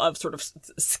sort of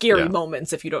scary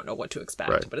moments if you don't know what to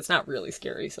expect, but it's not really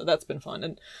scary. So that's been fun.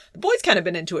 And the boy's kind of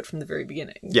been into it from the very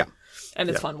beginning. Yeah. And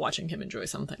it's fun watching him enjoy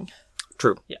something.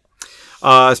 True.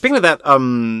 Yeah. Speaking of that,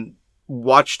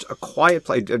 watched A Quiet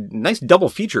Place, a nice double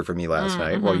feature for me last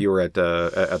night while you were at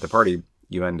the party.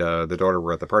 You and the daughter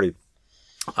were at the party.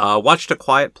 Watched A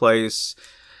Quiet Place.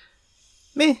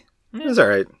 Meh. It was all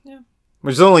right. Yeah.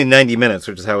 Which is only 90 minutes,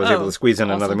 which is how I was able to squeeze in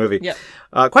another movie. Yeah.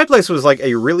 Quiet Place was like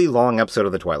a really long episode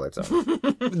of The Twilight Zone,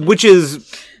 which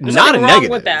is not a negative.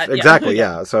 With that. Exactly,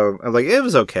 yeah. So I'm like, it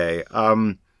was okay.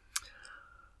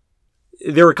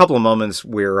 There were a couple of moments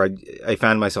where I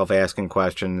found myself asking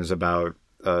questions about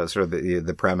sort of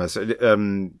the premise,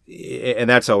 and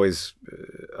that's always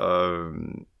a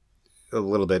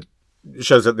little bit.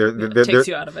 Shows that they're takes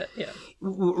you out of it,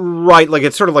 right? Like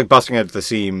it's sort of like busting at the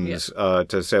seams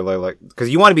to say like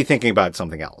because you want to be thinking about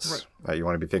something else, you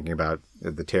want to be thinking about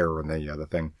the terror and the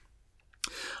thing.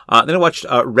 Then I watched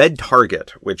Red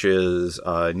Target, which is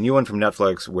a new one from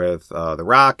Netflix with The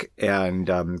Rock and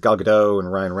Gal Gadot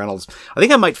and Ryan Reynolds. I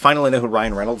think I might finally know who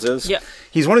Ryan Reynolds is. Yeah.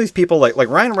 He's one of these people like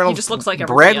Ryan Reynolds. He just looks like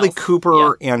Bradley else.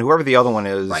 Cooper and whoever the other one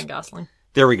is. Ryan Gosling.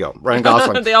 There we go. Ryan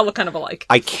Gosling. They all look kind of alike.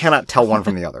 I cannot tell one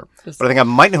from the other. But I think I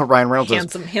might know who Ryan Reynolds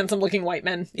is. Handsome looking white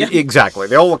men. Yeah. Exactly.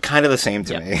 They all look kind of the same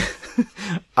to me.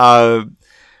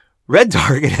 Red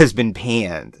Target has been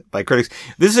panned by critics.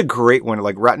 This is a great one.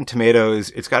 Like Rotten Tomatoes,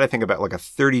 it's got, I think, about like a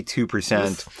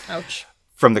 32% Ouch.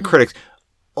 from the critics.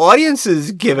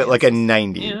 Audiences give it like a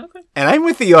 90. Yeah, okay. And I'm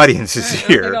with the audiences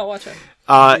here. Maybe I'll watch it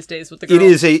these days with the girl.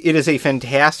 It is a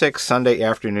fantastic Sunday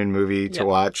afternoon movie to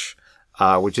watch,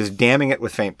 which is damning it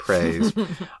with faint praise.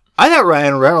 I thought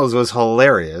Ryan Reynolds was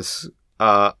hilarious.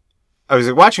 I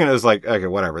was watching it, I was like, okay,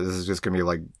 whatever. This is just going to be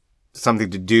like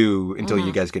something to do until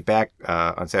you guys get back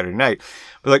on Saturday night.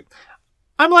 But like,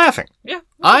 I'm laughing. Yeah.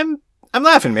 I'm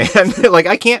laughing, man. Like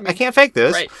I can't fake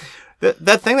this. Right.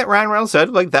 That thing that Ryan Reynolds said,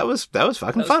 like that was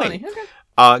fucking funny. Okay.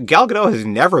 Gal Gadot has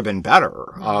never been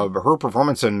better. Her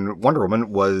performance in Wonder Woman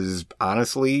was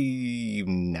honestly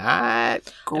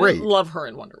not great. I didn't love her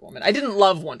in Wonder Woman. I didn't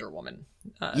love Wonder Woman.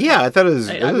 I thought it was.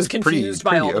 I was confused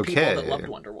by all the okay. people that loved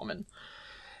Wonder Woman.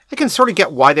 I can sort of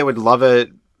get why they would love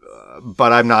it,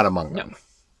 but I'm not among them. No,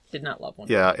 did not love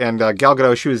Wonder Woman. Yeah, and Gal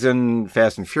Gadot, she was in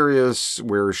Fast and Furious,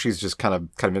 where she's just kind of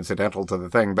incidental to the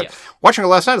thing. But watching her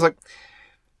last night, I was like,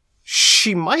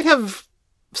 she might have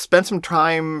spent some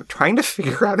time trying to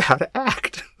figure out how to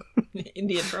act. In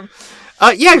the interim.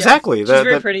 Yeah, exactly. She's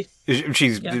very pretty.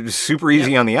 She's super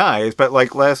easy on the eyes, but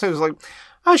like last night, it was like,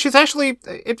 oh, she's actually.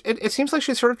 It seems like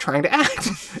she's sort of trying to act,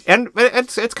 and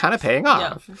it's kind of paying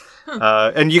off.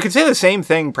 Yeah. And you could say the same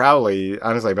thing, probably,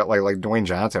 honestly, about like Dwayne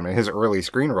Johnson. I mean, his early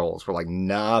screen roles were like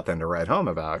nothing to write home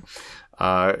about.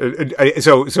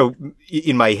 So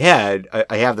in my head,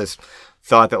 I have this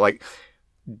thought that like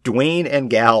Dwayne and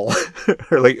Gal,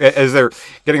 are like as they're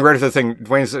getting ready for the thing,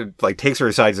 Dwayne like takes her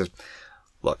aside and says,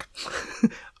 "Look."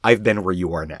 I've been where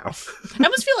you are now. I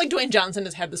almost feel like Dwayne Johnson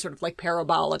has had this sort of like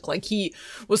parabolic, like he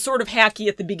was sort of hacky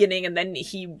at the beginning and then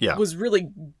he was really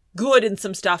good in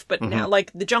some stuff, but now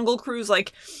like the Jungle Cruise,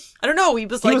 like, I don't know, he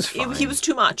was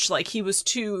too much. Like he was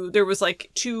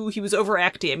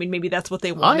overacting. I mean, maybe that's what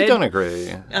they wanted. I don't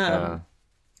agree.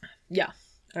 Yeah.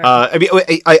 I mean,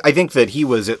 I think that he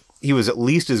was at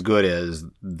least as good as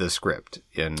the script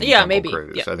in Jungle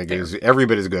Cruise. Yeah, I think he was every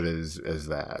bit as good as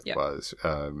that was.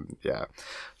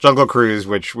 Jungle Cruise,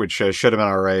 which should have been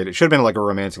all right. It should have been like a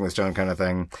Romancing the Stone kind of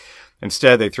thing.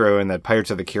 Instead, they throw in that Pirates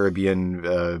of the Caribbean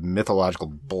mythological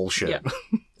bullshit. Yeah,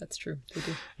 that's true. They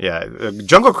do. Yeah,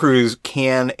 Jungle Cruise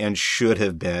can and should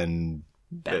have been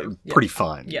pretty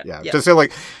fun. Yeah. Just so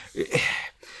like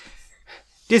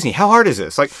Disney, how hard is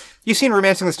this? Like, you've seen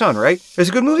Romancing the Stone, right? It's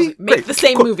a good movie. Make the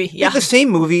same movie. Yeah, make the same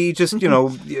movie. Just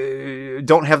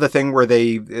don't have the thing where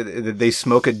they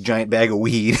smoke a giant bag of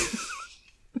weed.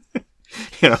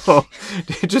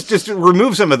 Just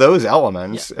remove some of those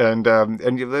elements, and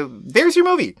there's your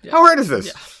movie. Yeah. How hard is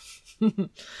this? Yeah.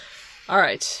 All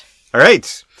right.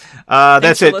 That's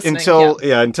it.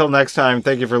 Until next time.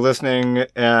 Thank you for listening.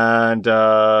 And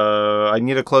I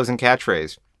need a closing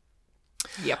catchphrase.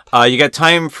 Yep. You got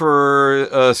time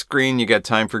for screen. You got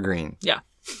time for green. Yeah.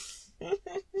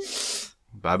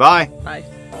 Bye-bye. Bye.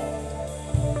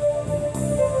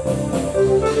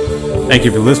 Thank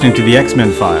you for listening to the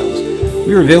X-Men Files.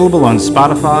 We are available on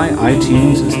Spotify,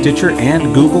 iTunes, Stitcher,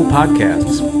 and Google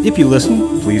Podcasts. If you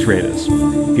listen, please rate us.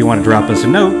 If you want to drop us a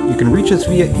note, you can reach us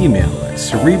via email at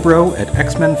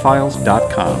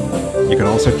cerebro@xmenfiles.com. You can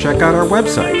also check out our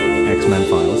website,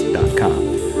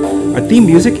 xmenfiles.com. Our theme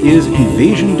music is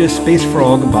Invasion to Space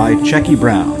Frog by Checky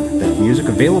Brown. That music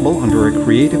available under a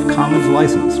Creative Commons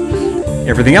license.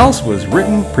 Everything else was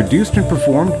written, produced, and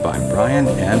performed by Brian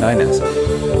and Inessa.